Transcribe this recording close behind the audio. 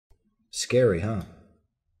Scary, huh?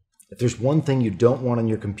 If there's one thing you don't want on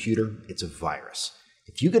your computer, it's a virus.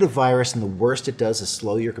 If you get a virus and the worst it does is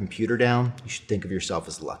slow your computer down, you should think of yourself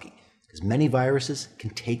as lucky, because many viruses can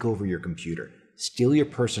take over your computer, steal your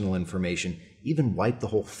personal information, even wipe the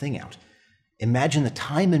whole thing out. Imagine the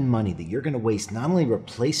time and money that you're going to waste not only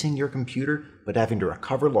replacing your computer, but having to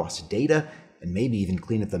recover lost data and maybe even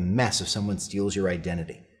clean up the mess if someone steals your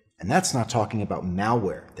identity. And that's not talking about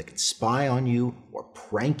malware that can spy on you or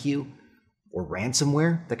prank you, or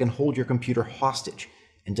ransomware that can hold your computer hostage.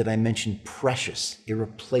 And did I mention precious,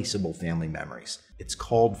 irreplaceable family memories? It's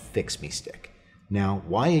called FixMeStick. Now,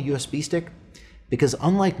 why a USB stick? Because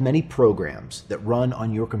unlike many programs that run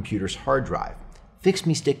on your computer's hard drive,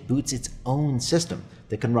 FixMeStick boots its own system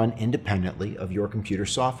that can run independently of your computer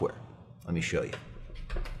software. Let me show you.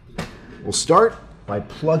 We'll start by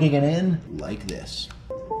plugging it in like this.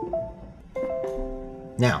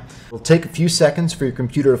 Now, it'll take a few seconds for your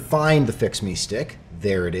computer to find the FixMeStick.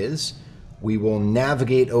 There it is. We will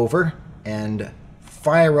navigate over and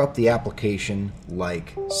fire up the application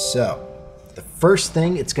like so. The first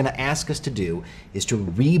thing it's going to ask us to do is to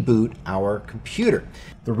reboot our computer.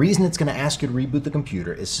 The reason it's going to ask you to reboot the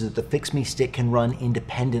computer is so that the FixMeStick can run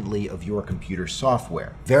independently of your computer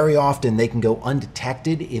software. Very often they can go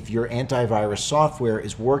undetected if your antivirus software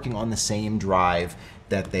is working on the same drive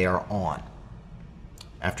that they are on.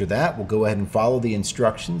 After that, we'll go ahead and follow the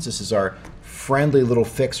instructions. This is our friendly little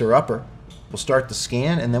fixer-upper. We'll start the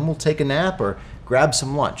scan, and then we'll take a nap or grab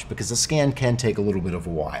some lunch, because the scan can take a little bit of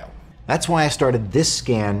a while. That's why I started this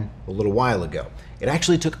scan a little while ago. It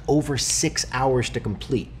actually took over 6 hours to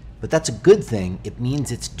complete, but that's a good thing. It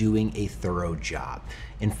means it's doing a thorough job.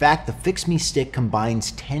 In fact, the FixMeStick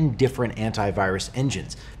combines 10 different antivirus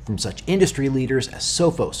engines from such industry leaders as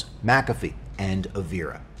Sophos, McAfee, and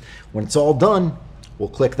Avira. When it's all done, we'll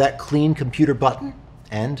click that clean computer button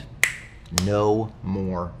and no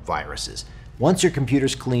more viruses. Once your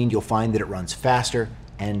computer's cleaned, you'll find that it runs faster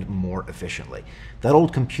and more efficiently. That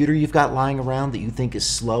old computer you've got lying around that you think is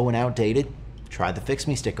slow and outdated, try the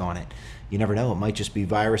FixMeStick on it. You never know, it might just be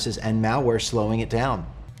viruses and malware slowing it down.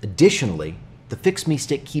 Additionally, the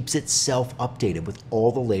FixMeStick keeps itself updated with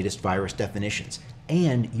all the latest virus definitions,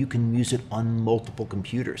 and you can use it on multiple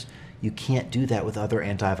computers. You can't do that with other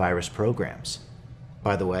antivirus programs.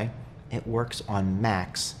 By the way, it works on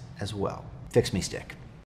Macs as well. FixMeStick.